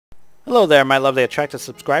Hello there, my lovely attractive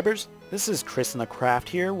subscribers. This is Chrisandthecraft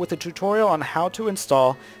here with a tutorial on how to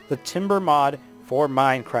install the timber mod for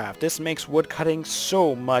Minecraft. This makes woodcutting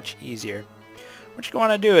so much easier. What you're going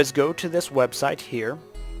to do is go to this website here,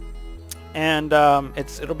 and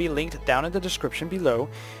it'll be linked down in the description below.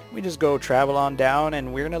 We just go travel on down,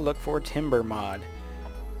 and we're going to look for timber mod.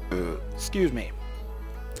 Excuse me.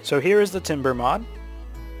 So here is the timber mod.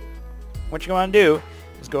 What you're going to do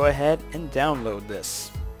is go ahead and download this.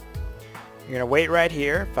 You're going to wait right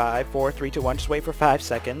here. 5, 4, 3, 2, 1. Just wait for 5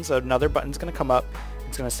 seconds. Another button's going to come up.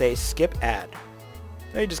 It's going to say skip ad.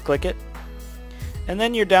 Then you just click it. And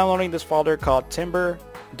then you're downloading this folder called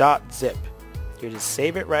timber.zip. You just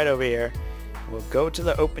save it right over here. We'll go to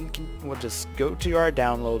the we'll just go to our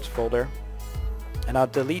downloads folder. And I'll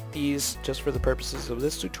delete these just for the purposes of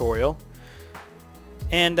this tutorial.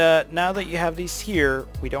 And now that you have these here,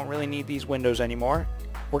 we don't really need these windows anymore.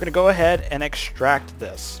 We're going to go ahead and extract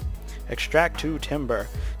this. Extract to timber.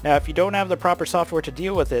 Now if you don't have the proper software to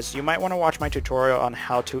deal with this, you might want to watch my tutorial on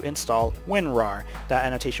how to install WinRAR. That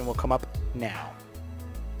annotation will come up now.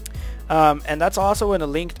 And that's also in a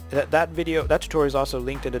link, that tutorial is also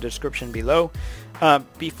linked in the description below.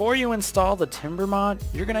 Before you install the timber mod,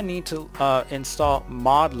 you're going to need to install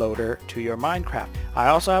mod loader to your Minecraft. I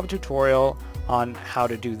also have a tutorial on how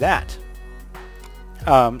to do that.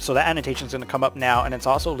 So that annotation is going to come up now, and it's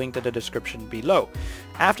also linked in the description below.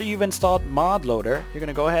 After you've installed mod loader, you're going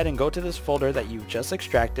to go ahead and go to this folder that you've just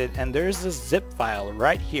extracted, and there's this zip file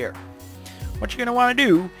right here. What you're going to want to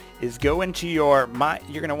do is go into you're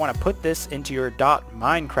going to want to put this into your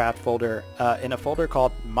 .minecraft folder in a folder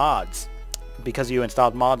called mods, because you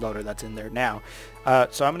installed mod loader. That's in there now.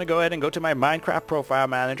 So I'm going to go ahead and go to my Minecraft profile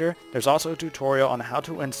manager. There's also a tutorial on how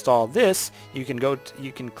to install this. You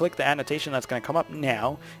can click the annotation that's going to come up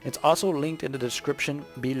now. It's also linked in the description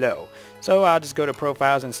below. So I'll just go to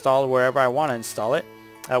profiles, install wherever I want to install it,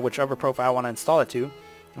 whichever profile I want to install it to.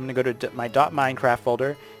 I'm going to go to my .minecraft folder.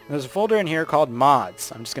 And there's a folder in here called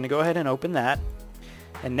mods. I'm just going to go ahead and open that.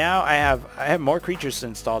 And now I have more creatures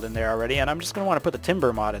installed in there already, and I'm just going to want to put the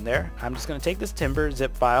timber mod in there. I'm just going to take this timber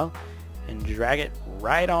zip file and drag it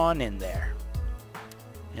right on in there.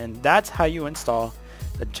 And that's how you install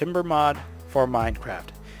the timber mod for Minecraft.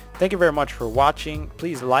 Thank you very much for watching.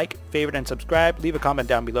 Please like, favorite, and subscribe. Leave a comment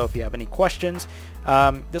down below if you have any questions.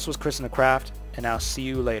 This was Chrisandthecraft, and I'll see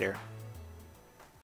you later.